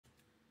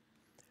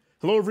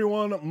Hello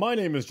everyone, my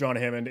name is John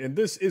Hammond, and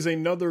this is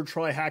another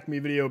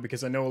TryHackMe video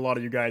because I know a lot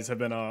of you guys have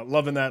been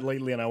loving that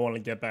lately and I want to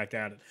get back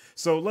at it.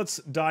 So let's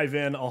dive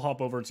in. I'll hop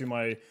over to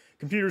my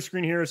computer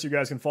screen here so you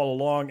guys can follow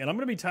along, and I'm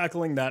going to be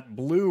tackling that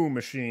blue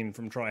machine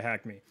from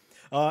TryHackMe.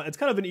 It's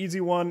kind of an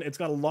easy one. It's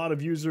got a lot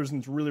of users and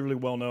it's really, really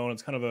well known.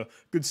 It's kind of a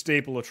good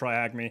staple of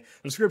TryHackMe.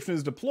 The description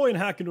is deploy and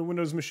hack into a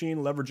Windows machine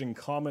leveraging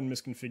common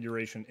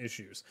misconfiguration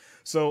issues.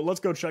 So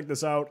let's go check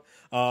this out.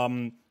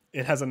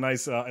 It has a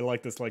nice, I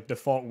like this like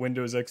default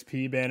Windows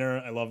XP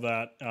banner. I love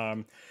that.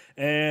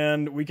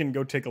 And we can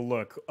go take a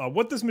look.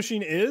 What this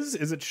machine is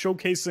it's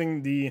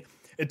showcasing the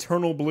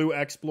EternalBlue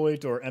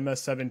exploit, or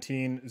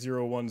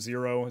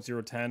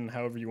MS17-010, 010,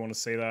 however you want to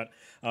say that.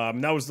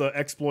 That was the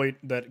exploit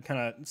that kind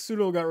of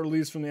pseudo got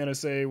released from the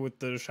NSA with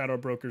the Shadow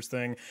Brokers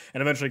thing,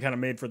 and eventually kind of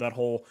made for that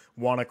whole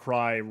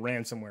WannaCry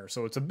ransomware.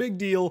 So it's a big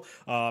deal,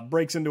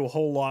 breaks into a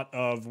whole lot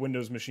of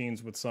Windows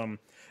machines with some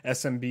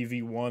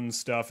SMBv1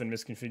 stuff and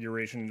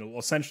misconfiguration. It'll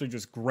essentially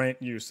just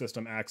grant you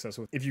system access.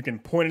 If you can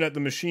point it at the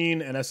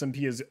machine and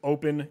SMP is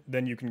open,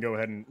 then you can go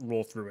ahead and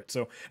roll through it.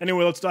 So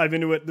anyway, let's dive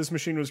into it. This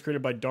machine was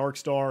created by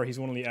Darkstar. He's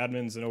one of the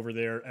admins and over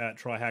there at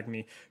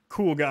TryHackMe.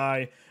 Cool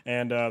guy.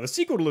 And the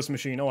sequel to this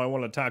machine, I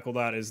want to tackle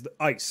that, is the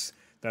ICE.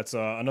 That's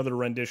another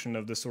rendition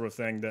of this sort of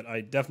thing that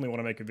I definitely want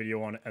to make a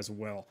video on as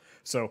well.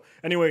 So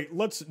anyway,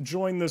 let's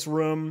join this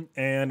room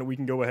and we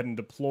can go ahead and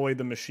deploy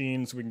the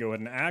machine so we can go ahead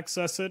and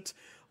access it.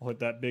 I'll hit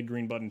that big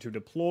green button to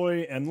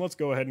deploy, and let's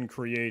go ahead and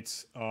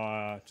create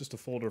just a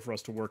folder for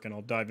us to work in.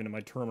 I'll dive into my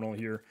terminal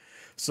here.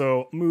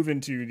 So move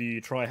into the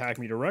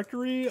TryHackMe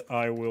directory.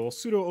 I will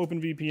sudo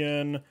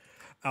openvpn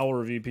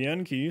our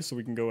VPN key so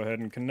we can go ahead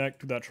and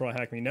connect to that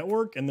TryHackMe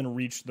network and then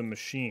reach the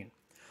machine.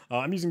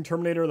 I'm using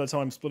Terminator, that's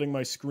how I'm splitting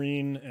my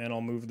screen, and I'll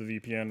move the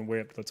VPN way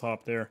up to the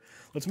top there.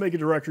 Let's make a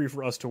directory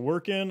for us to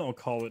work in. I'll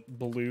call it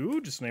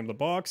blue, just name the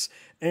box,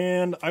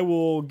 and I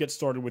will get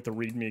started with the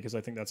README because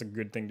I think that's a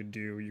good thing to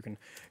do. You can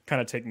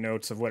kind of take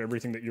notes of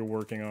everything that you're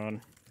working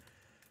on.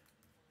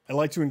 I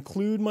like to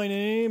include my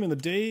name and the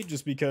date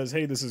just because,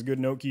 hey, this is good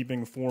note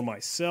keeping for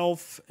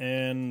myself,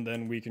 and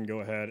then we can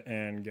go ahead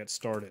and get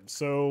started.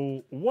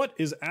 So what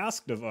is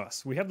asked of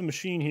us? We have the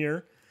machine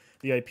here,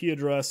 the IP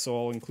address, so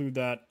I'll include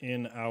that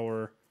in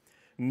our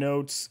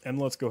notes,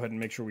 and let's go ahead and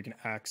make sure we can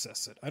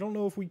access it. I don't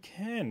know if we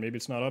can. Maybe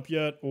it's not up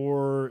yet,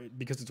 or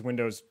because it's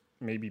Windows,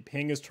 maybe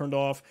ping is turned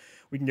off.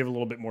 We can give it a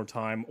little bit more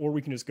time, or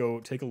we can just go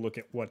take a look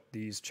at what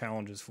these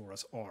challenges for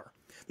us are.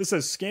 This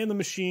says scan the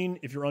machine.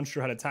 If you're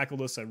unsure how to tackle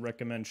this, I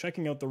recommend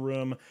checking out the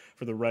room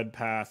for the red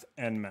path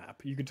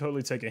nmap. You could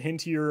totally take a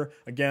hint here.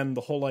 Again,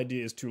 the whole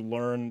idea is to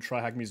learn.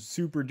 TryHackMe is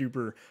super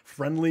duper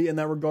friendly in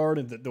that regard,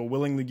 and that they'll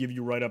willingly give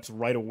you write-ups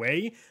right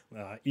away.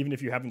 Even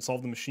if you haven't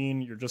solved the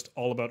machine, you're just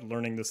all about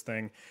learning this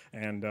thing,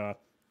 and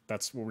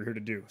that's what we're here to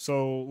do.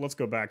 So let's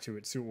go back to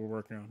it, see what we're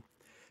working on.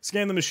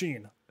 Scan the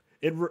machine.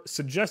 It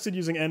suggested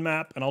using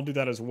nmap, and I'll do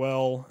that as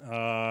well.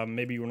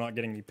 Maybe we're not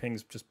getting any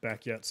pings just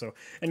back yet. So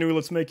anyway,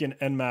 let's make an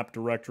nmap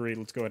directory.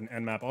 Let's go ahead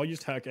and nmap. I'll use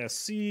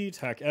TACSC,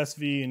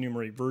 TACSV,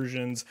 enumerate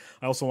versions.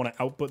 I also want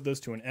to output this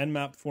to an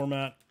nmap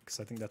format because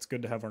I think that's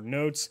good to have our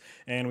notes.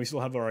 And we still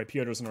have our IP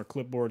address in our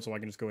clipboard, so I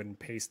can just go ahead and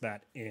paste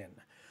that in.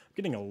 I'm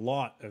getting a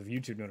lot of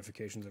YouTube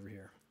notifications over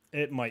here.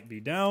 It might be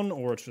down,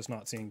 or it's just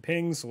not seeing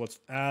pings. So let's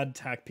add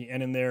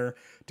TACPN in there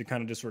to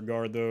kind of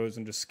disregard those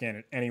and just scan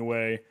it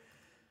anyway.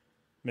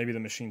 Maybe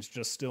the machine's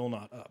just still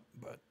not up,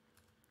 but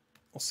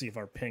we'll see if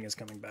our ping is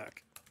coming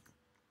back.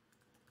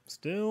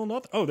 Still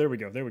not. Oh, there we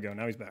go. There we go.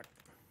 Now he's back.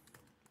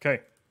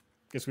 Okay.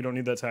 Guess we don't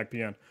need that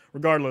TACPN.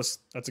 Regardless,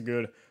 that's a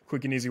good,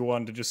 quick and easy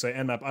one to just say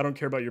nmap. I don't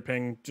care about your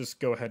ping. Just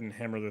go ahead and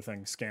hammer the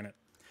thing. Scan it.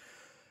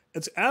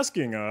 It's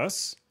asking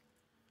us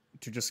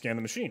to just scan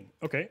the machine.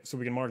 Okay, so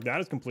we can mark that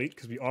as complete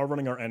because we are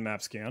running our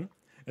nmap scan.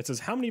 It says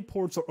how many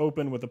ports are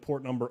open with a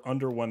port number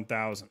under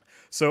 1000.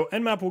 So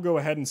nmap will go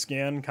ahead and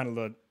scan kind of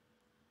the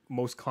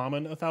most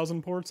common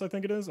 1000 ports, I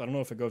think it is. I don't know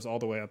if it goes all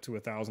the way up to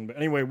 1000, but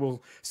anyway,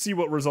 we'll see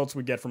what results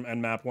we get from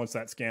nmap. Once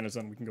that scan is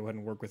done, we can go ahead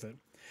and work with it.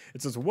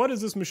 It says, what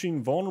is this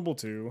machine vulnerable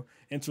to?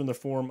 Answer in the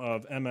form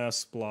of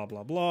MS blah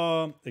blah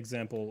blah,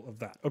 example of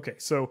that. Okay,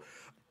 so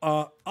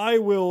I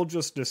will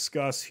just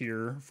discuss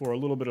here for a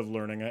little bit of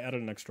learning. I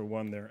added an extra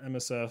one there.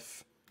 MS,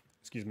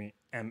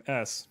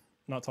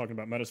 not talking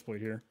about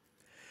Metasploit here.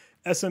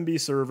 SMB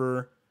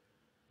server,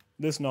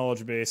 this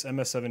knowledge base,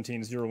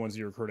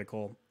 MS17-010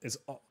 critical, is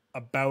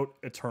about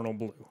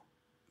EternalBlue.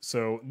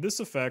 So this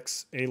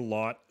affects a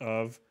lot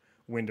of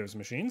Windows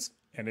machines,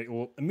 and it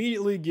will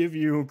immediately give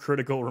you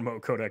critical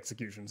remote code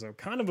execution. So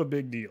kind of a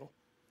big deal.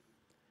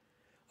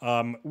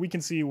 We can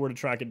see where to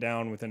track it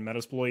down within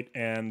Metasploit,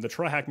 and the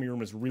TryHackMe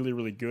room is really,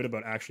 really good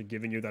about actually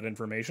giving you that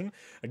information.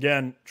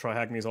 Again,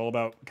 TryHackMe is all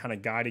about kind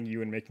of guiding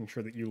you and making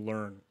sure that you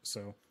learn.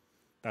 So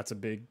that's a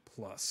big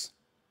plus.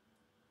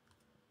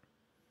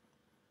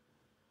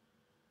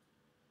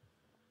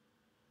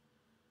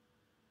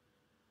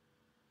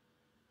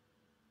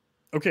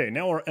 Okay,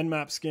 now our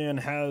nmap scan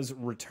has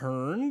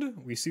returned.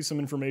 We see some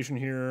information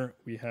here.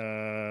 We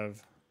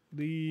have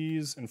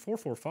these, and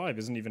 445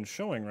 isn't even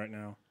showing right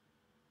now.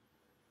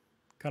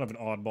 Kind of an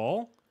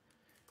oddball.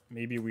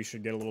 maybe we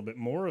should get a little bit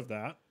more of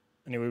that.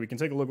 Anyway, we can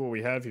take a look at what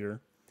we have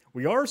here.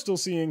 We are still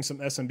seeing some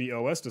SMB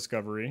OS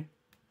discovery.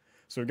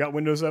 So we've got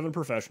Windows 7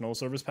 Professional,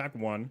 Service Pack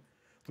 1.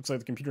 Looks like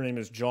the computer name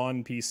is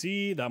John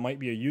PC. That might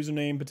be a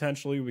username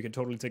potentially. We could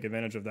totally take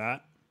advantage of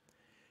that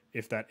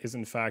if that is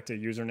in fact a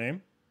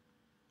username.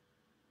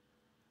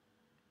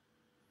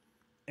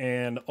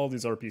 And all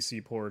these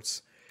RPC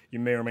ports, you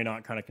may or may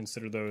not kind of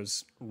consider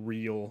those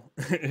real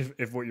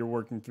if what you're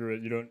working through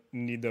it. You don't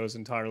need those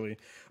entirely.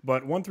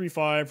 But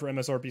 135 for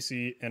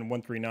MSRPC and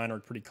 139 are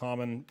pretty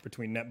common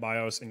between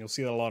NetBIOS, and you'll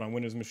see that a lot on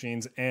Windows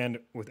machines and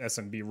with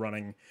SMB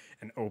running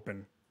and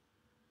open.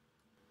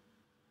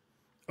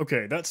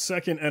 Okay, that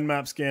second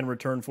Nmap scan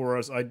returned for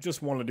us. I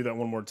just wanted to do that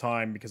one more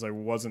time because I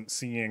wasn't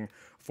seeing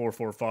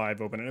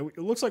 445 open. And it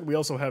looks like we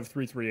also have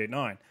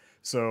 3389.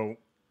 So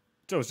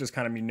it was just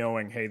kind of me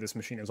knowing, hey, this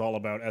machine is all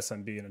about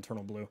SMB and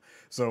EternalBlue.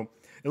 So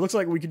it looks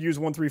like we could use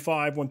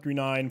 135,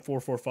 139,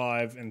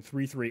 445, and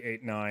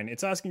 3389.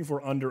 It's asking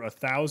for under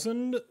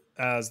 1,000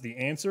 as the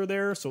answer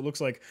there. So it looks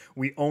like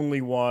we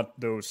only want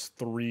those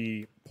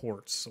 3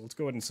 ports. So let's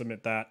go ahead and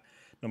submit that.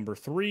 Number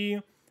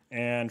 3.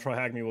 And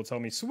TryHackMe will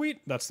tell me,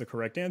 sweet, that's the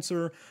correct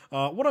answer.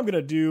 What I'm going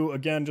to do,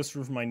 again, just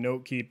for my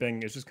note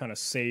keeping, is just kind of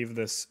save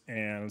this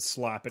and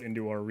slap it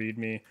into our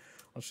README.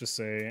 Let's just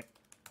say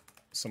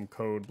some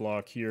code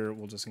block here.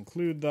 We'll just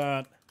include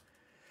that.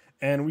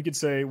 And we could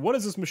say, what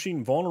is this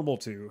machine vulnerable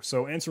to?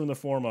 So answer in the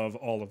form of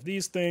all of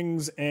these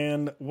things.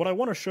 And what I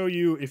want to show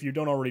you, if you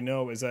don't already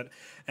know, is that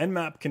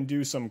Nmap can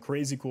do some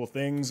crazy cool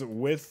things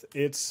with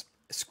its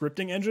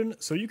scripting engine.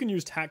 So you can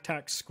use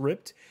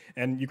TryHackMe,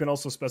 and you can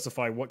also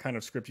specify what kind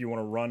of script you want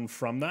to run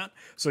from that.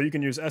 So you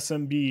can use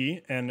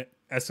SMB, and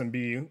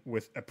SMB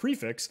with a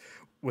prefix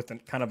with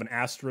kind of an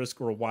asterisk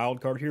or a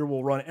wildcard here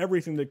will run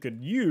everything that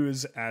could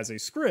use as a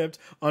script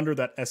under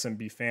that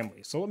SMB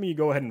family. So let me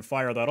go ahead and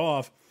fire that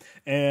off.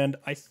 And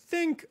I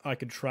think I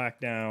could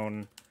track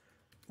down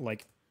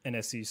like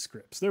NSE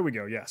scripts. There we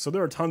go. Yeah. So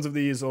there are tons of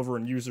these over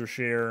in user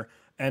share.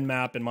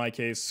 Nmap, in my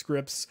case,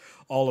 scripts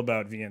all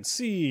about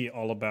VNC,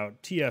 all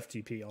about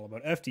TFTP, all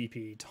about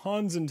FTP,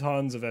 tons and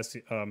tons of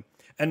Nmap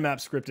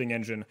scripting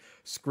engine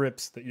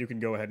scripts that you can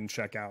go ahead and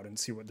check out and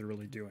see what they're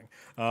really doing.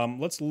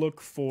 Let's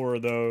look for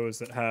those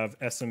that have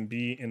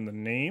SMB in the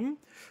name.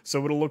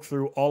 So it'll look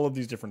through all of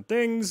these different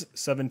things.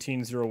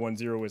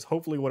 17-010 is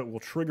hopefully what it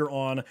will trigger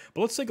on, but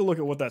let's take a look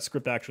at what that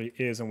script actually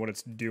is and what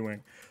it's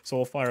doing. So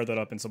I'll fire that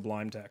up in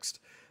Sublime Text.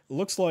 It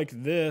looks like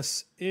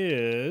this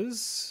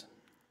is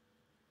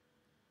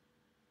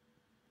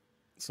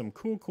some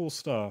cool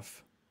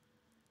stuff.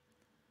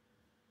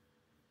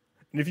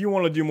 And if you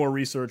want to do more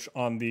research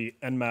on the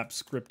Nmap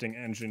scripting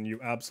engine, you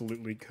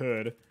absolutely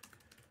could.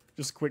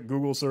 Just a quick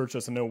Google search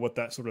just to know what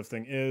that sort of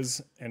thing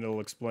is, and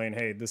it'll explain,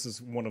 hey, this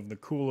is one of the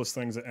coolest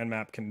things that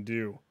Nmap can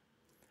do.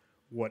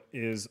 What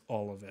is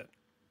all of it?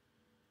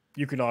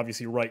 You can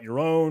obviously write your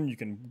own, you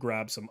can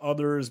grab some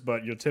others,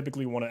 but you'll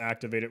typically want to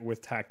activate it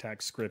with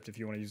TryHackMe if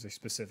you want to use a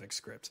specific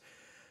script.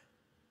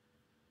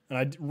 And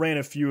I ran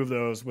a few of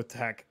those with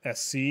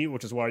TAC-SC,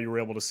 which is why you were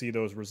able to see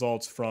those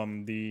results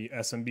from the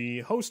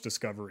SMB host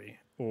discovery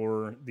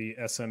or the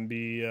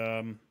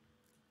SMB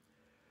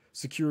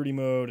security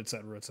mode, et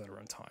cetera,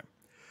 in time.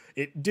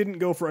 It didn't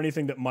go for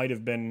anything that might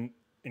have been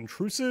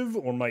intrusive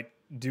or might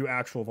do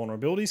actual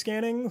vulnerability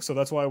scanning. So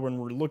that's why when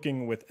we're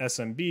looking with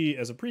SMB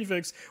as a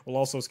prefix, we'll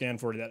also scan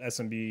for that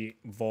SMB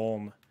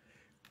vuln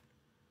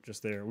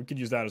just there. We could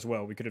use that as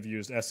well. We could have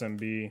used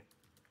SMB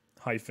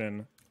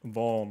hyphen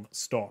vuln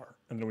star,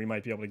 and then we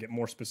might be able to get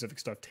more specific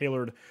stuff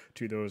tailored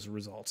to those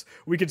results.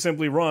 We could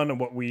simply run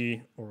what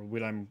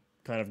I'm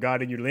kind of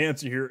guiding you to the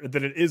answer here,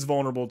 that it is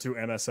vulnerable to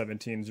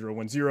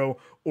MS17-010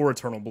 or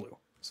EternalBlue.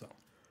 So,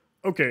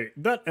 okay,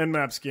 that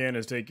Nmap scan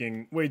is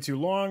taking way too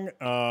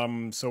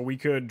long, so we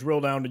could drill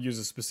down to use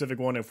a specific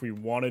one if we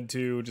wanted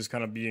to, just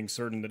kind of being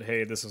certain that,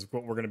 hey, this is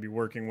what we're going to be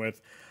working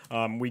with.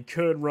 We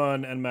could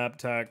run nmap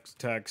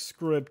tac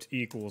script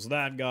equals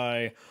that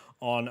guy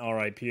on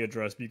our IP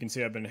address, but you can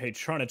see I've been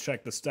trying to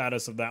check the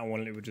status of that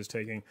one, and it was just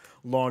taking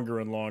longer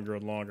and longer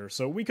and longer.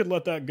 So we could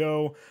let that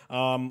go.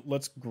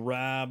 Let's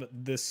grab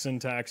this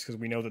syntax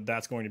because we know that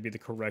that's going to be the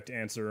correct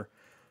answer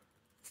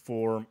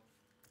for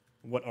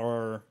what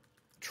our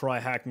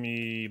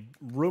TryHackMe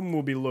room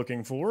will be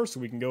looking for, so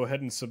we can go ahead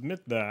and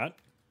submit that.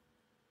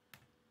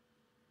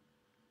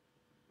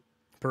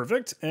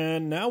 Perfect,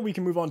 and now we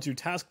can move on to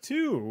task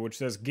 2, which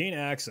says gain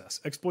access,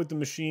 exploit the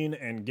machine,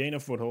 and gain a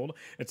foothold.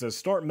 It says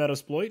start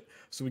Metasploit,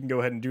 so we can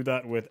go ahead and do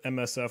that with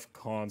MSF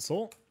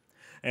console.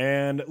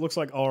 And it looks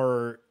like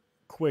our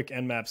quick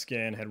Nmap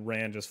scan had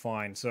ran just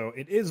fine. So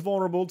it is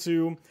vulnerable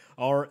to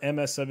our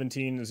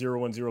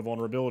MS17-010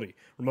 vulnerability.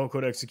 Remote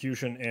code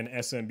execution in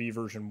SMB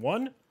version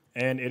 1.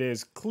 and it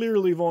is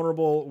clearly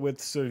vulnerable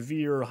with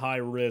severe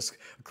high-risk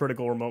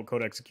critical remote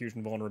code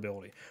execution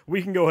vulnerability.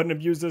 We can go ahead and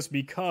abuse this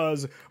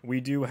because we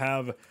do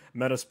have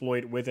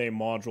Metasploit with a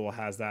module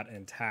has that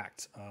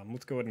intact.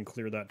 Let's go ahead and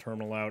clear that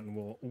terminal out, and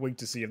we'll wait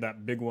to see if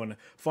that big one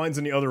finds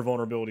any other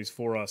vulnerabilities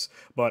for us.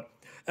 But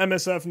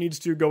MSF needs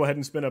to go ahead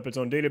and spin up its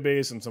own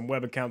database and some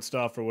web account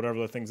stuff or whatever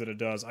the things that it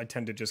does. I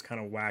tend to just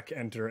kind of whack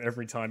enter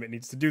every time it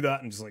needs to do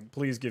that and just like,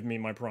 please give me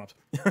my prompt.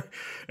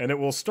 And it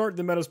will start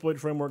the Metasploit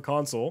framework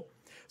console.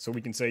 So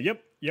we can say,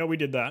 yep, yeah, we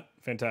did that.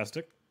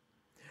 Fantastic.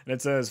 And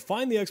it says,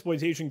 find the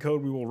exploitation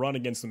code we will run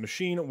against the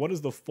machine. What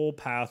is the full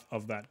path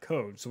of that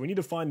code? So we need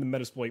to find the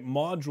Metasploit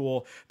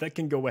module that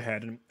can go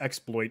ahead and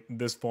exploit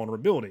this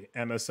vulnerability,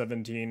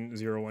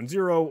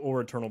 MS17-010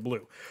 or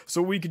EternalBlue.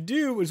 So what we could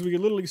do is we could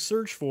literally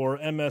search for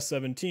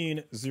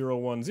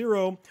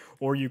MS17-010,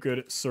 or you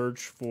could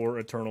search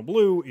for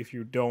EternalBlue if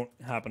you don't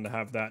happen to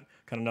have that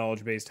kind of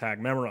knowledge-based tag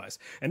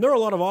memorized. And there are a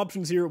lot of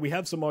options here. We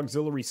have some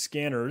auxiliary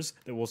scanners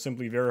that will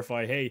simply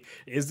verify, hey,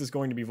 is this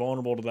going to be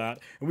vulnerable to that?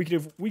 And we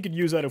could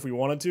use that if we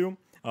wanted to.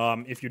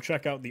 If you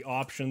check out the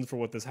options for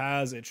what this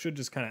has, it should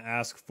just kind of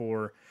ask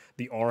for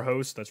the R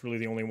host. That's really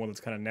the only one that's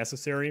kind of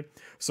necessary.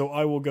 So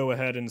I will go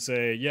ahead and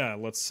say, yeah,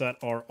 let's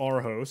set our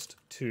R host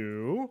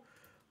to,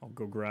 I'll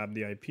go grab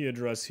the IP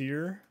address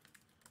here.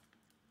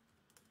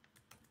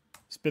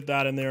 Spit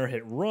that in there,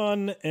 hit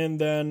run, and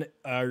then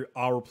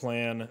our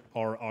plan,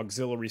 our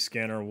auxiliary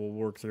scanner will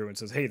work through and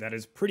says, hey, that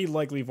is pretty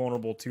likely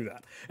vulnerable to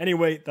that.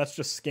 Anyway, that's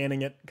just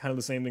scanning it, kind of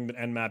the same thing that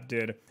Nmap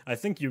did. I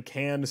think you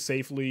can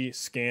safely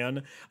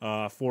scan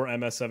for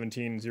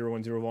MS17-010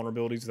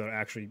 vulnerabilities without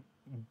actually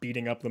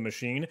beating up the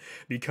machine,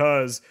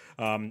 because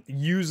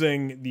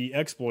using the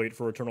exploit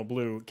for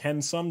EternalBlue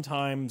can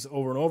sometimes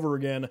over and over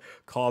again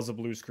cause a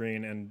blue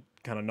screen and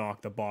kind of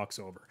knock the box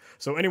over.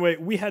 So anyway,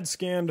 we had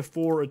scanned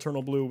for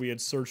EternalBlue, we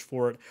had searched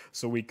for it,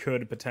 so we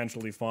could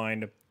potentially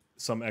find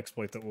some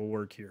exploit that will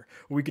work here.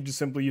 We could just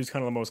simply use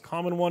kind of the most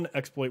common one,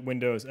 exploit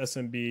Windows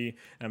SMB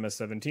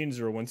MS17-010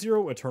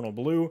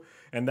 EternalBlue,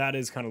 and that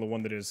is kind of the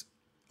one that is,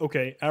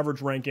 okay,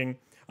 average ranking.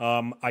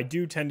 I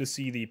do tend to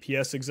see the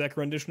PS exec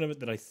rendition of it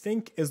that I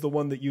think is the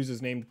one that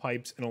uses named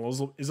pipes and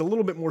is a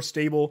little bit more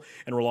stable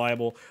and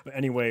reliable. But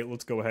anyway,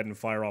 let's go ahead and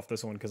fire off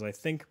this one because I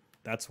think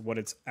that's what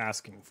it's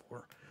asking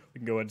for. We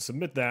can go ahead and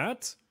submit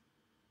that.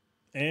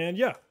 And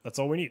yeah, that's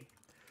all we need.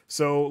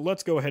 So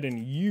let's go ahead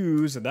and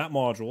use that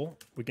module.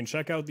 We can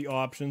check out the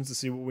options to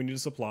see what we need to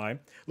supply.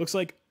 Looks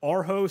like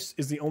our host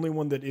is the only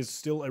one that is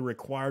still a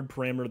required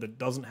parameter that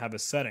doesn't have a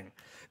setting.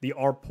 The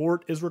R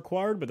port is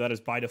required, but that is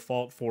by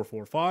default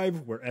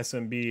 445, where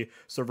SMB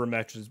server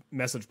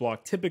message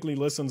block typically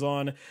listens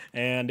on,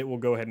 and it will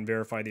go ahead and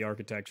verify the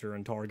architecture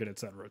and target,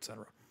 etc.,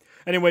 etc.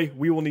 Anyway,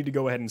 we will need to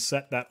go ahead and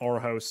set that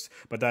R host,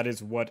 but that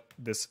is what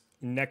this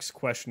next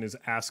question is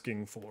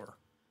asking for.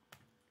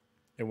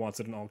 It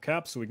wants it in all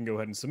caps, so we can go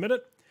ahead and submit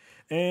it.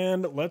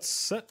 And let's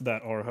set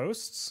that R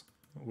hosts,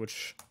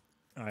 which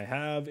I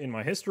have in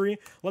my history.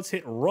 Let's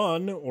hit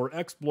run or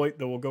exploit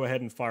that will go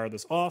ahead and fire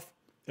this off.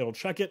 It'll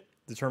check it,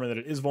 determine that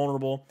it is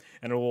vulnerable,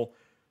 and it will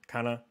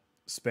kind of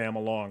spam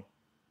along.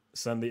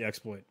 Send the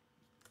exploit.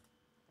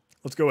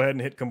 Let's go ahead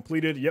and hit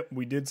completed. Yep,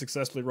 we did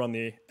successfully run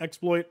the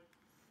exploit.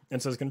 And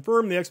it says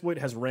confirm the exploit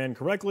has ran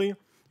correctly.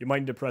 You might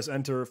need to press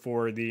enter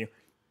for the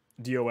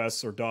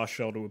DOS or DOS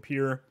shell to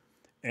appear,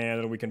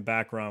 and we can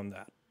background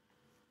that.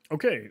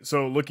 Okay,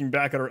 so looking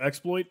back at our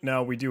exploit,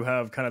 now we do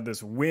have kind of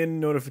this win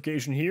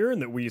notification here,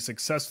 and that we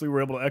successfully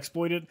were able to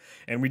exploit it,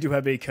 and we do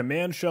have a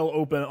command shell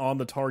open on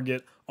the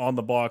target on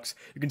the box.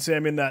 You can say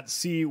I'm in that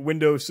C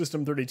Windows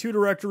System 32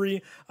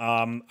 directory.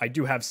 I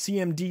do have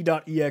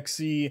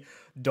cmd.exe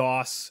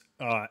DOS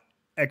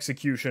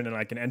execution, and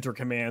I can enter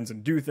commands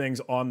and do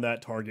things on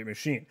that target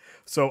machine.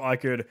 So I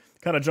could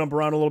kind of jump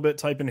around a little bit,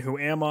 type in who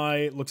am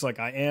I. Looks like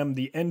I am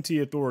the NT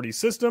Authority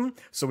system,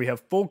 so we have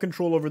full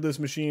control over this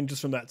machine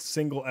just from that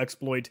single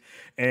exploit.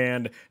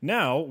 And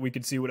now we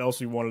could see what else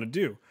we wanted to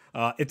do.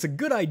 It's a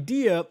good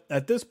idea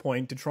at this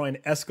point to try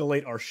and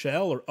escalate our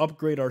shell or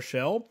upgrade our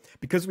shell.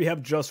 Because we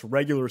have just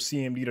regular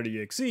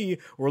cmd.exe,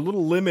 we're a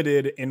little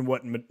limited in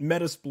what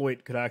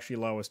Metasploit could actually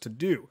allow us to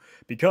do.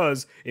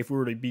 Because if we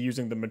were to be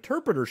using the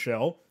Meterpreter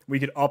shell, we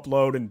could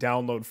upload and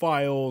download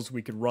files,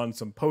 we could run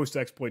some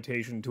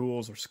post-exploitation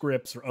tools or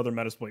scripts or other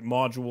Metasploit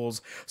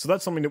modules. So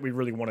that's something that we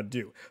really want to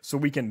do. So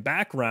we can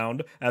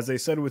background, as they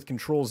said with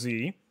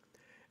Control-Z,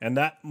 and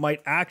that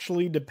might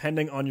actually,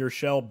 depending on your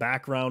shell,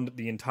 background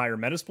the entire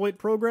Metasploit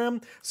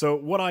program. So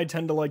what I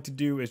tend to like to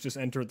do is just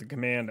enter the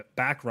command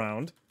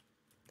background.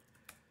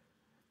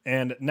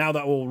 And now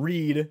that will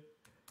read,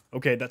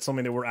 okay, that's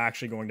something that we're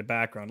actually going to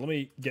background. Let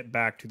me get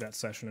back to that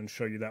session and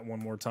show you that one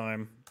more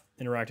time.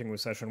 interacting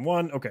with session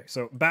 1. Okay,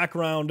 so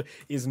background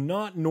is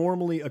not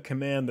normally a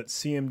command that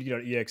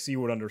cmd.exe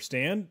would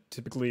understand,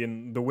 typically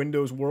in the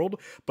Windows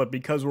world, but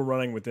because we're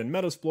running within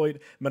Metasploit,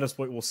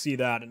 Metasploit will see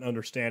that and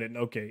understand it, and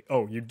okay,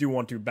 oh, you do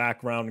want to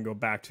background and go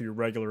back to your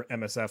regular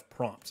MSF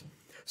prompt.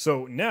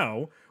 So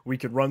now we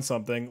could run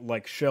something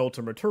like shell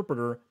to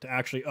Meterpreter to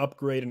actually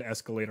upgrade and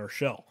escalate our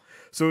shell.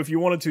 So if you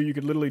wanted to, you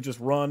could literally just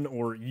run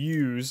or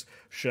use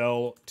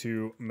shell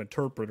to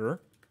Meterpreter.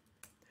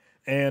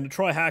 And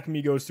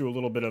TryHackMe goes through a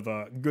little bit of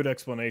a good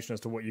explanation as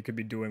to what you could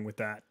be doing with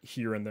that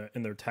here in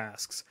their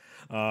tasks.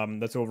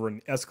 That's over in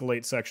the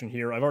escalate section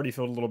here. I've already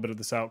filled a little bit of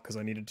this out because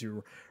I needed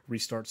to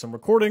restart some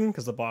recording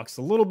because the box is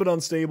a little bit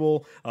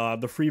unstable.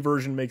 The free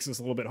version makes this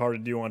a little bit hard to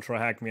do on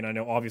TryHackMe, and I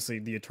know obviously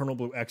the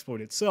EternalBlue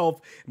exploit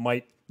itself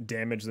might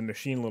damage the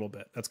machine a little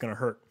bit. That's going to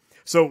hurt.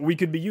 So we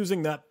could be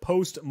using that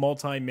post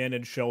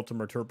multi-managed shell to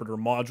Meterpreter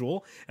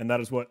module, and that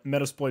is what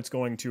Metasploit's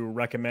going to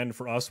recommend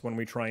for us when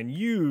we try and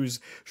use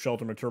shell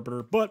to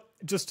Meterpreter. But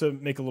just to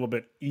make a little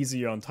bit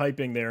easier on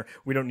typing there,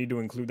 we don't need to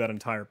include that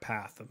entire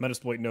path.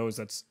 Metasploit knows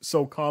that's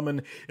so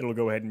common, it'll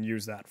go ahead and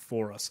use that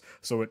for us.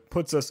 So it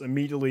puts us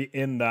immediately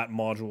in that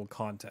module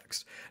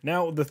context.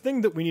 Now, the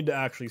thing that we need to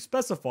actually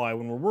specify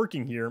when we're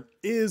working here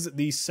is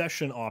the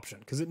session option,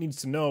 because it needs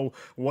to know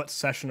what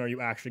session are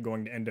you actually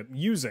going to end up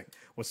using.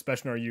 What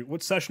session are you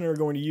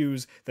going to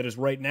use that is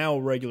right now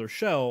a regular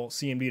shell,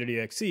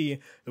 cmd.exe,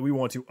 that we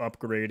want to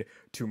upgrade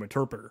to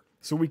Meterpreter.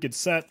 So we could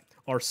set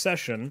our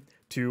session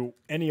to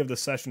any of the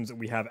sessions that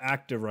we have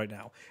active right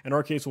now. In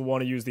our case, we'll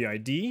want to use the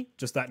ID,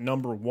 just that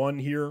number 1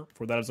 here,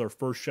 for that is our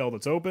first shell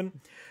that's open.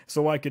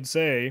 So I could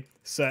say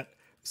set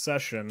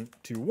session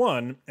to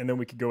 1, and then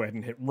we could go ahead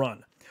and hit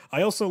run.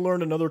 I also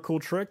learned another cool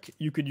trick.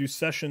 You could use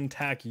session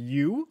tac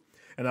u,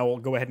 and I will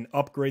go ahead and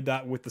upgrade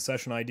that with the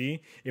session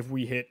ID. If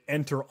we hit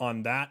enter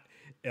on that,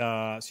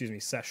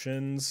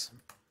 sessions,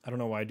 I don't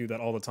know why I do that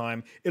all the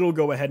time, it'll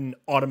go ahead and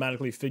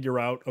automatically figure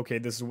out, okay,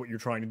 this is what you're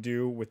trying to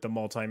do with the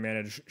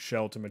multi-managed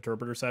shell to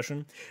Meterpreter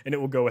session, and it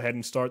will go ahead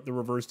and start the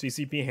reverse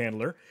TCP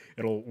handler.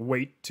 It'll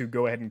wait to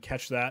go ahead and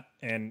catch that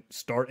and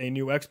start a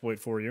new exploit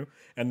for you,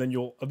 and then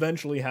you'll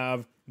eventually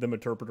have the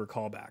Meterpreter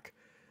callback,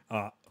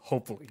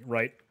 hopefully,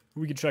 right?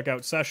 We could check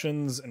out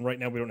sessions, and right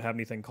now we don't have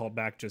anything called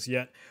back just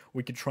yet.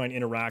 We could try and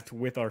interact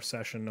with our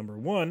session number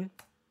 1.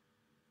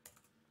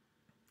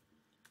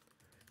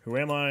 Who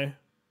am I?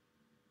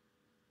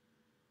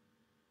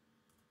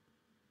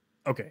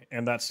 Okay,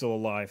 and that's still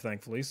alive,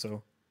 thankfully,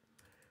 so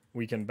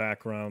we can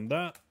background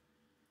that.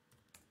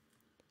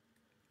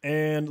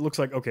 And looks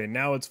like, okay,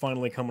 now it's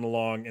finally coming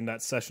along, and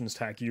that sessions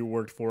tac u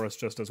worked for us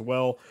just as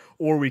well.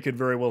 Or we could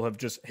very well have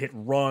just hit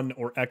run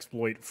or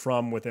exploit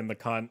from within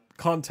the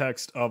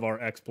context of our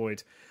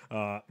exploit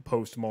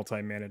post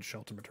multi-managed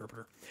shell to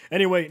Meterpreter.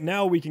 Anyway,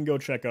 now we can go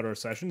check out our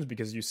sessions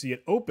because you see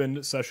it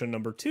opened session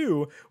number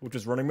 2, which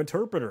is running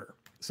Meterpreter.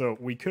 So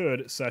we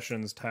could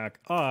sessions tac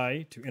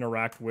I to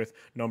interact with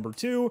number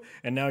 2,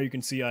 and now you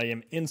can see I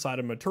am inside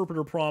a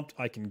Meterpreter prompt.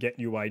 I can get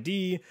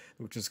UID,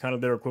 which is kind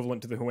of their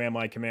equivalent to the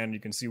whoami command.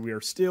 You can see we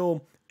are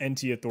still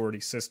NT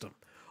authority system.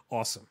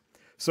 Awesome.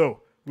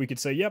 So we could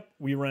say, yep,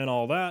 we ran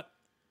all that,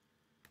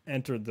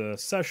 entered the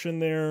session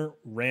there,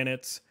 ran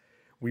it.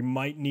 We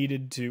might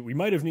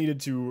have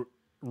needed to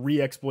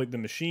re-exploit the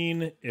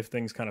machine if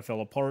things kind of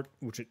fell apart,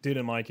 which it did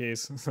in my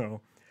case.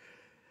 So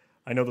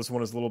I know this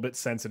one is a little bit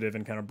sensitive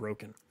and kind of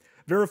broken.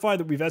 Verify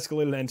that we've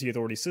escalated NT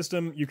authority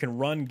system. You can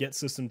run get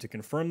system to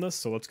confirm this,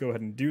 so let's go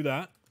ahead and do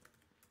that.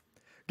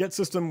 Get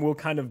system will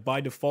kind of by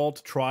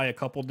default try a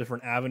couple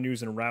different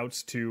avenues and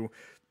routes to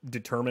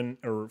determine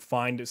or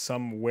find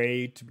some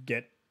way to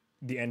get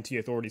the NT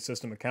authority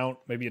system account,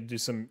 maybe do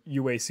some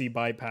UAC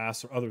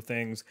bypass or other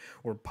things,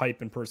 or pipe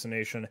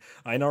impersonation.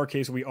 In our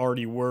case, we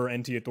already were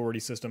NT authority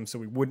system, so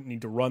we wouldn't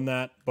need to run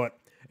that, but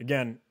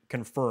again,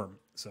 confirm.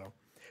 So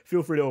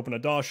feel free to open a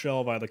DOS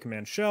shell via the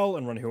command shell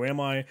and run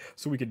whoami,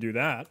 so we could do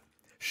that.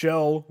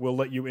 Shell will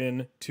let you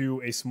in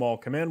to a small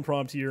command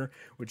prompt here,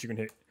 which you can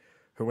hit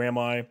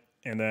whoami,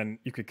 and then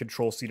you could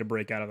Control-C to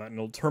break out of that, and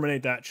it'll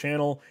terminate that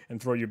channel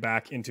and throw you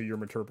back into your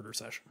Meterpreter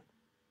session.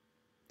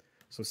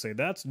 So say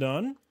that's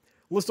done.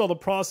 List all the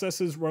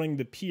processes running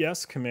the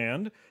PS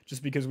command.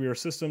 Just because we are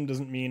system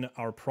doesn't mean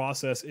our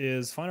process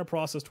is. Find a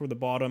process toward the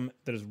bottom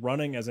that is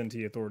running as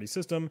NT authority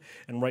system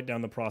and write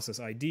down the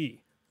process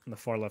ID in the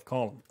far left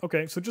column.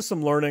 Okay, so just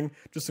some learning,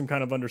 just some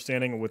kind of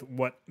understanding with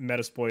what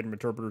Metasploit and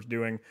Meterpreter is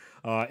doing.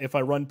 If I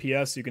run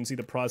PS, you can see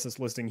the process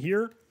listing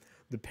here.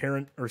 The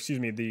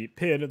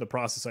PID, the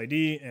process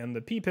ID, and the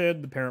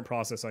PPID, the parent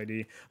process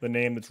ID, the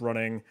name that's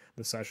running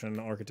the session,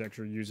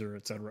 architecture, user,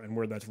 etc., and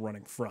where that's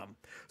running from.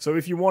 So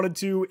if you wanted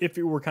to, if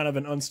it were kind of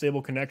an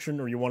unstable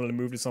connection or you wanted to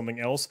move to something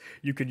else,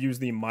 you could use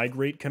the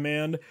migrate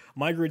command.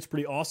 Migrate's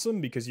pretty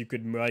awesome because you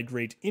could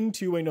migrate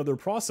into another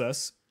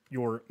process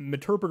your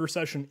interpreter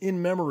session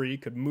in memory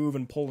could move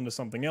and pull into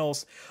something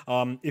else.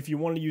 If you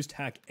want to use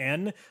tac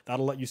n,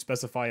 that'll let you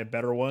specify a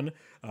better one,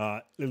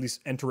 at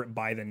least enter it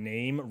by the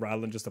name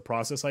rather than just the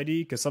process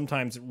ID, because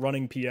sometimes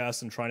running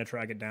PS and trying to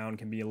track it down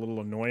can be a little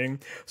annoying.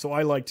 So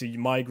I like to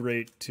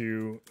migrate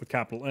to a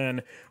capital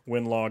N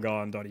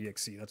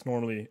winlogon.exe. That's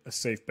normally a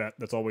safe bet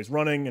that's always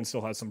running and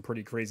still has some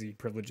pretty crazy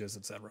privileges,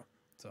 etc.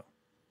 So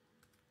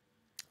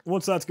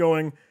once that's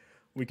going,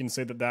 we can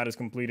say that that is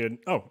completed.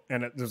 Oh,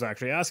 and it was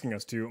actually asking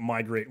us to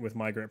migrate with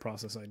migrate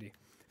process ID.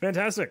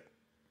 Fantastic.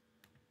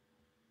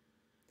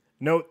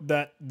 Note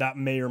that that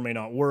may or may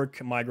not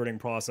work. Migrating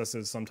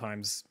processes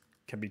sometimes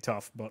can be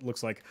tough, but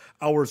looks like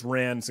ours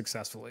ran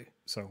successfully.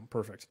 So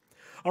perfect.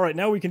 All right,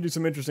 now we can do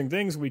some interesting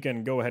things. We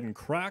can go ahead and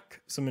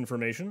crack some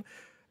information.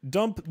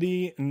 Dump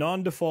the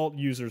non-default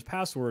user's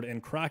password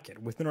and crack it.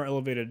 Within our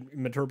elevated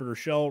interpreter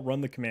shell,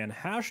 run the command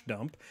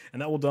 #dump,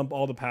 and that will dump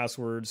all the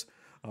passwords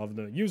of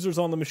the users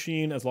on the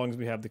machine as long as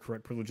we have the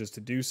correct privileges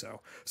to do so.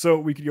 So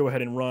we could go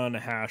ahead and run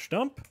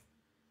 #dump,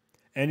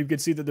 and you can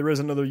see that there is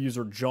another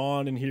user,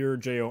 John, in here,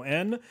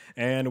 Jon,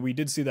 and we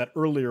did see that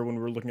earlier when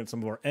we were looking at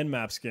some of our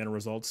Nmap scanner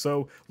results,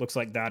 so looks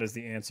like that is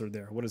the answer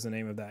there. What is the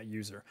name of that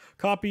user?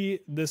 Copy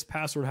this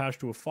password hash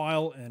to a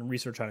file and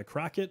research how to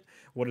crack it.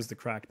 What is the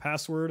cracked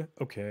password?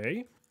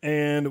 Okay,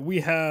 and we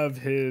have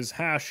his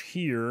hash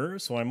here,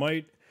 so I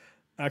might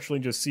actually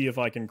just see if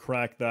I can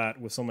crack that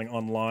with something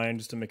online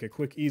just to make a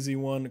quick, easy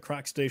one.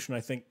 CrackStation,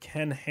 I think,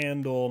 can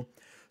handle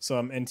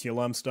some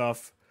NTLM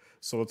stuff,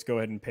 so let's go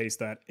ahead and paste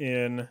that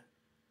in.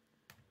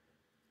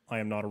 I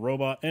am not a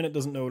robot, and it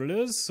doesn't know what it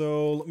is,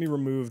 so let me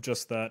remove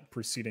just that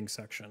preceding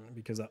section,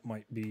 because that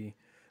might be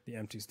the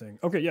empties thing.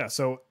 Okay, yeah,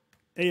 so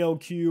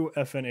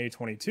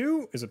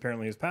ALQFNA22 is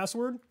apparently his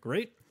password.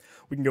 Great.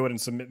 We can go ahead and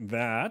submit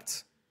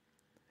that.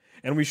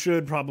 And we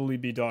should probably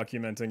be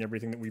documenting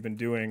everything that we've been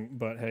doing,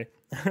 but hey.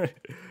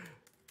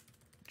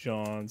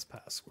 John's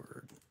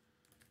password.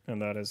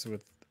 And that is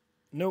with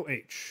no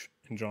H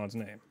in John's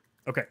name.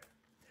 Okay.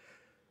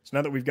 So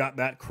now that we've got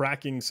that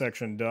cracking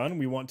section done,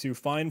 we want to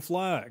find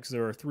flags.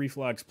 There are 3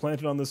 flags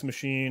planted on this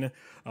machine.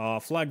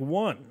 Flag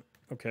 1,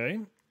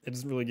 okay. It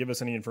doesn't really give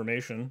us any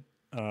information.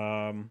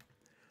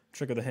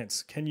 Check out the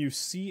hints. Can you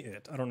see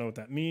it? I don't know what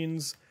that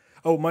means.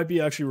 Oh, it might be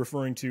actually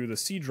referring to the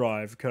C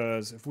drive,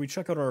 because if we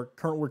check out our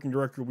current working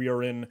directory, we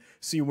are in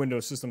C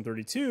Windows System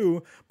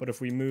 32, but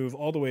if we move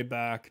all the way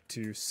back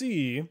to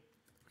C, we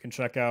can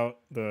check out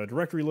the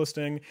directory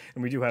listing,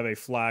 and we do have a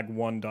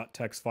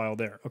flag1.txt file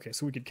there. Okay,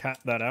 so we could cat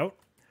that out,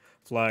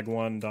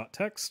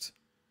 flag1.txt,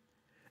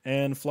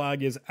 and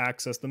flag is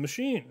access the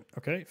machine.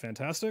 Okay,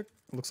 fantastic.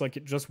 Looks like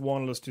it just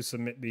wanted us to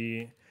submit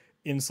the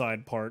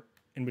inside part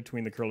in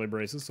between the curly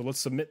braces, so let's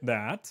submit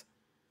that.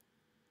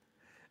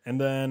 And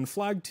then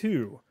flag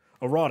 2,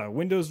 errata.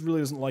 Windows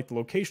really doesn't like the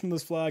location of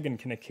this flag and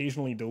can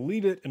occasionally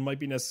delete it, and might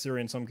be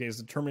necessary in some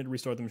cases to terminate,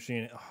 restart the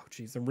machine. Oh,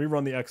 geez, and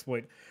rerun the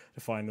exploit to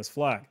find this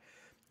flag.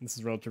 This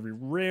is relatively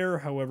rare,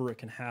 however, it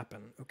can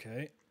happen.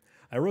 Okay,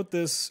 I wrote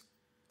this.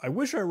 I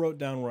wish I wrote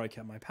down where I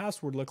kept my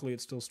password. Luckily,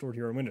 it's still stored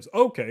here in Windows.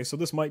 Okay, so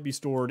this might be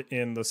stored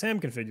in the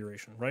SAM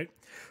configuration, right?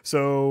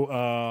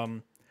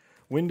 So,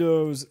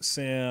 Windows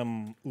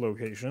SAM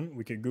location,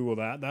 we could Google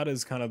that. That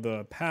is kind of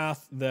the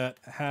path that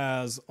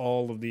has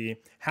all of the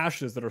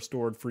hashes that are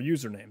stored for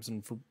usernames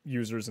and for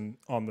users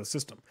on the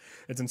system.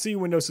 It's in C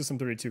Windows System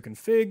 32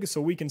 config,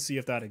 so we can see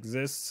if that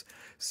exists.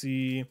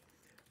 C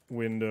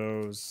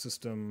Windows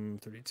System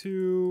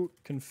 32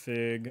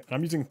 config. And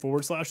I'm using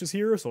 /s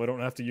here, so I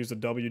don't have to use the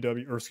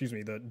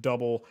the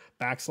double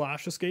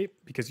backslash escape,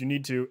 because you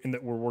need to, in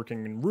that we're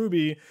working in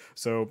Ruby,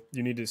 so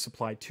you need to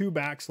supply 2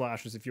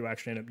 backslashes if you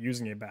actually end up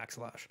using a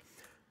backslash.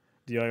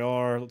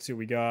 dir, let's see what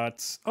we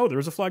got. Oh,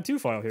 there's a flag 2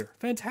 file here.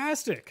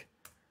 Fantastic.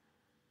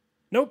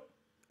 Nope,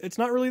 it's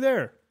not really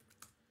there.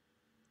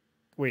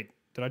 Wait,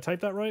 did I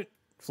type that right?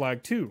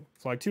 Flag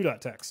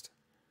 2.txt.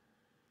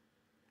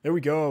 There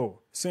we go.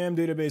 SAM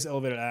database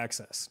elevated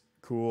access.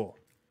 Cool.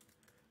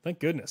 Thank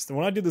goodness.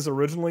 When I did this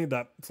originally,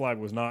 that flag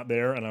was not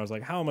there, and I was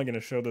like, how am I going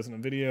to show this in a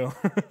video?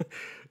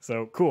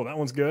 So, cool. That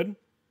one's good.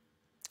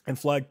 And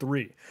flag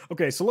 3.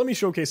 Okay, so let me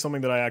showcase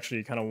something that I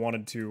actually kind of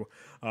wanted to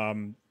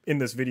in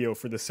this video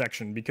for this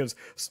section, because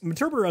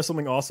Interpreter has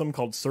something awesome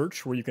called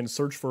search, where you can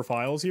search for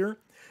files here.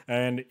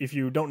 And if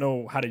you don't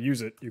know how to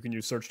use it, you can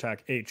use search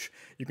tac H.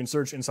 You can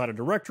search inside a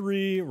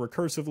directory,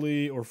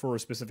 recursively, or for a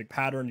specific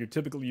pattern. You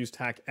typically use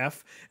tac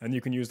F, and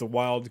you can use the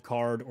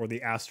wildcard or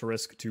the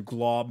asterisk to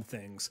glob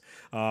things.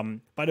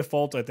 By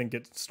default, I think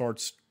it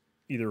starts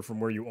either from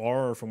where you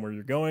are or from where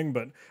you're going,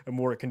 but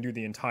more it can do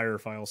the entire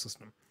file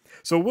system.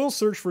 So we'll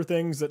search for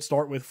things that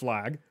start with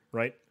flag,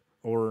 right,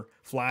 or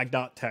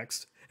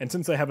flag.txt. And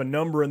since I have a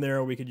number in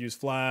there, we could use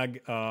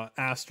flag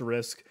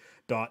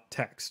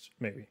 *text,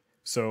 maybe.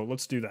 So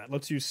let's do that.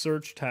 Let's use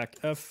search tac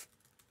F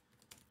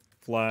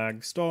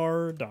flag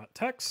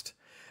 *text,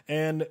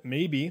 and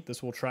maybe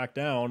this will track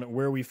down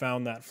where we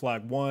found that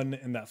flag 1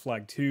 and that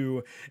flag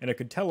 2, and it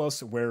could tell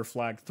us where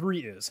flag 3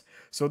 is.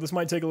 So this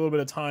might take a little bit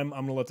of time.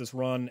 I'm going to let this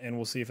run, and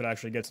we'll see if it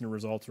actually gets any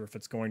results or if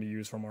it's going to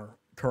use from our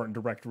current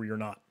directory or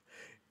not.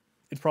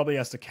 it probably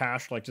has to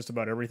cache like just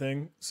about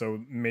everything,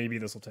 so maybe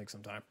this will take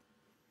some time.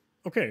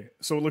 Okay,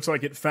 so it looks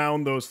like it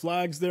found those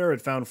flags there.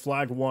 It found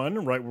flag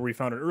 1 right where we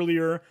found it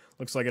earlier.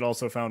 Looks like it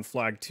also found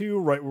flag 2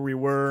 right where we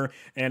were,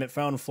 and it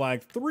found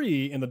flag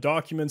 3 in the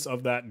documents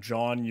of that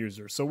John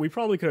user. So we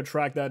probably could have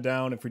tracked that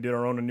down if we did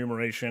our own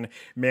enumeration,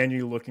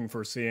 manually looking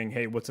for seeing,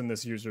 hey, what's in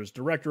this user's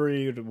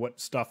directory,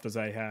 what stuff does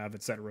I have,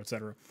 etc.,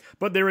 etc.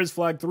 But there is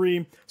flag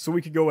 3, so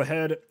we could go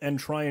ahead and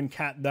try and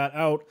cat that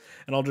out,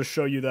 and I'll just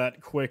show you that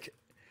quick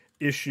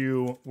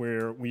issue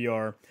where we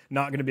are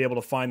not going to be able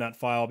to find that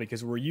file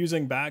because we're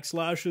using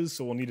backslashes,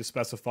 so we'll need to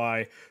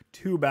specify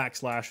 2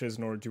 backslashes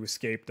in order to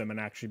escape them and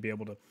actually be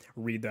able to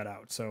read that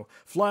out. So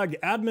flag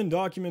admin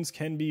documents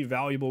can be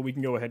valuable. We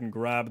can go ahead and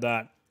grab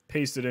that,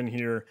 paste it in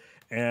here,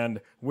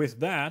 and with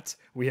that,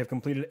 we have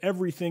completed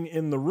everything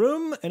in the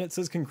room, and it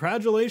says,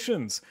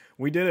 congratulations,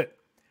 we did it.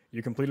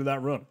 You completed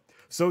that run.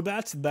 So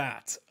that's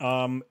that.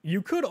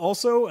 You could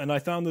also, and I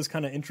found this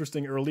kind of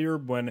interesting earlier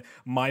when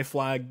my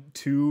flag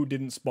 2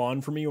 didn't spawn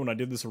for me when I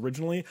did this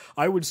originally,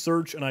 I would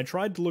search and I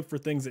tried to look for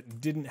things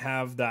that didn't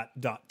have that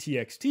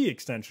 .txt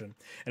extension.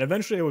 And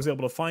eventually I was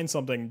able to find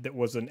something that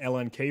was an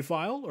LNK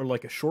file or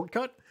like a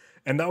shortcut.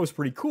 And that was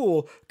pretty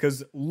cool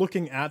because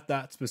looking at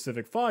that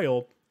specific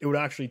file, it would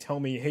actually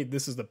tell me, hey,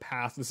 this is the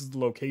path, this is the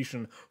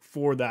location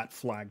for that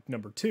flag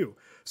number 2.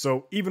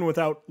 So even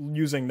without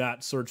using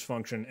that search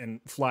function and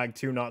flag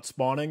 2 not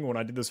spawning when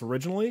I did this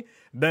originally,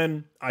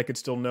 then I could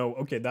still know,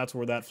 okay, that's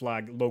where that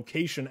flag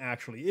location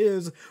actually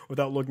is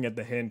without looking at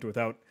the hint,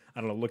 without,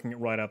 I don't know, looking at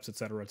write-ups,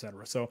 etc.,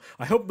 etc. So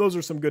I hope those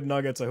are some good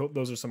nuggets. I hope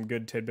those are some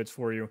good tidbits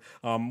for you.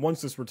 Once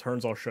this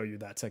returns, I'll show you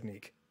that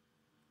technique.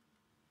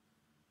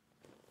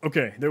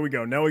 Okay, there we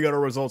go. Now we got our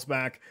results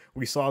back.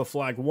 We saw the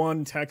flag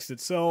 1 text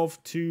itself,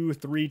 2,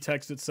 3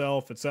 text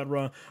itself,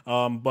 etc.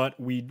 But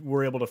we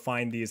were able to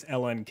find these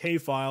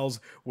LNK files,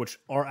 which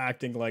are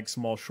acting like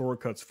small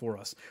shortcuts for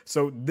us.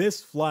 So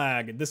this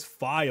flag, this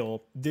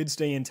file, did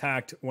stay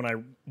intact when I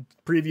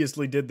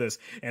previously did this,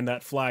 and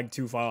that flag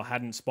 2 file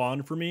hadn't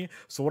spawned for me.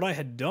 So what I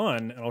had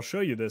done, and I'll show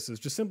you this, is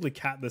just simply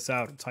cat this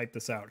out and type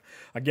this out.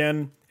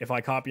 Again, if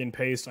I copy and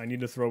paste, I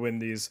need to throw in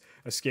these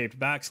escaped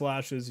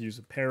backslashes, use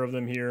a pair of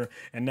them here,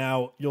 and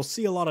now you'll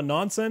see a lot of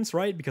nonsense,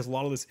 right? Because a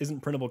lot of this isn't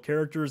printable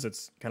characters.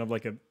 It's kind of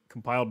like a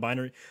compiled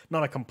binary,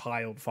 not a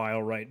compiled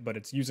file, right? But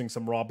it's using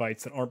some raw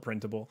bytes that aren't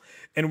printable.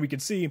 And we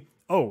could see,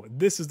 oh,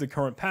 this is the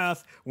current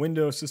path,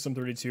 Windows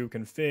System32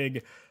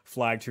 config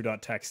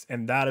flag2.txt,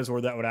 and that is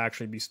where that would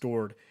actually be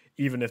stored,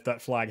 even if that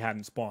flag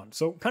hadn't spawned.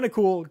 So kind of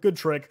cool, good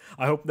trick.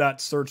 I hope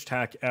that search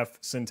tac F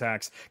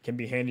syntax can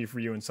be handy for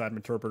you inside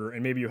Meterpreter,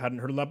 and maybe you hadn't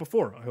heard of that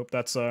before. I hope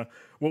that's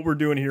what we're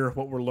doing here,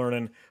 what we're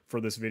learning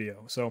for this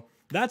video. So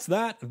that's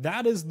that.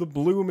 That is the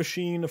blue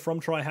machine from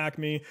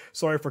TryHackMe.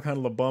 Sorry for kind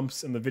of the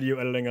bumps in the video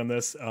editing on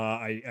this.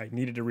 I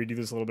needed to redo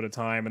this a little bit of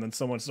time, and then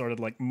someone started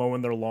like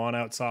mowing their lawn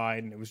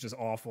outside, and it was just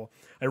awful.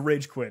 I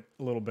rage quit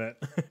a little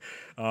bit.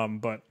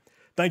 But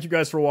thank you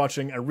guys for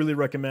watching. I really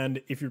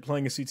recommend, if you're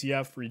playing a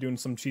CTF or you're doing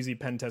some cheesy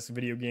pen test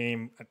video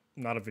game,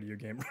 not a video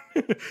game,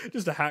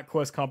 just a hack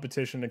quest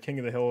competition, a King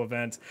of the Hill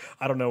event,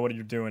 I don't know what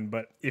you're doing,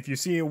 but if you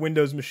see a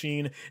Windows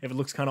machine, if it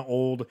looks kind of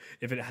old,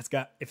 if it's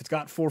got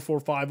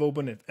 445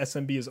 open, if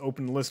SMB is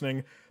open and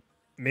listening,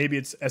 maybe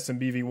it's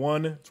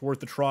SMBv1, it's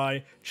worth a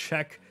try.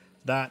 Check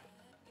that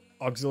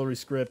auxiliary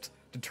script,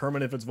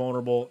 determine if it's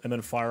vulnerable, and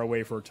then fire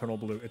away for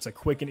EternalBlue. It's a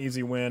quick and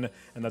easy win,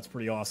 and that's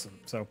pretty awesome.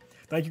 So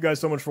thank you guys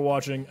so much for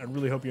watching. I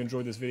really hope you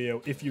enjoyed this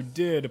video. If you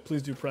did,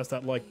 please do press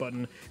that like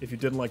button. If you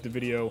didn't like the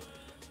video,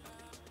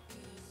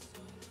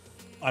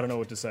 I don't know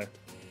what to say.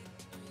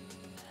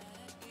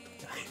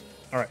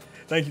 All right,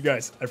 thank you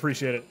guys. I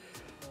appreciate it.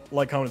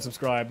 Like, comment,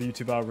 subscribe, the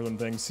YouTube algorithm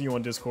thing. See you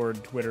on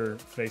Discord, Twitter,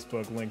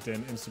 Facebook,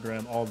 LinkedIn,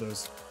 Instagram, all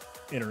those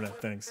internet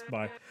things.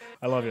 Bye.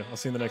 I love you. I'll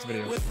see you in the next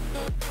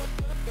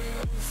video.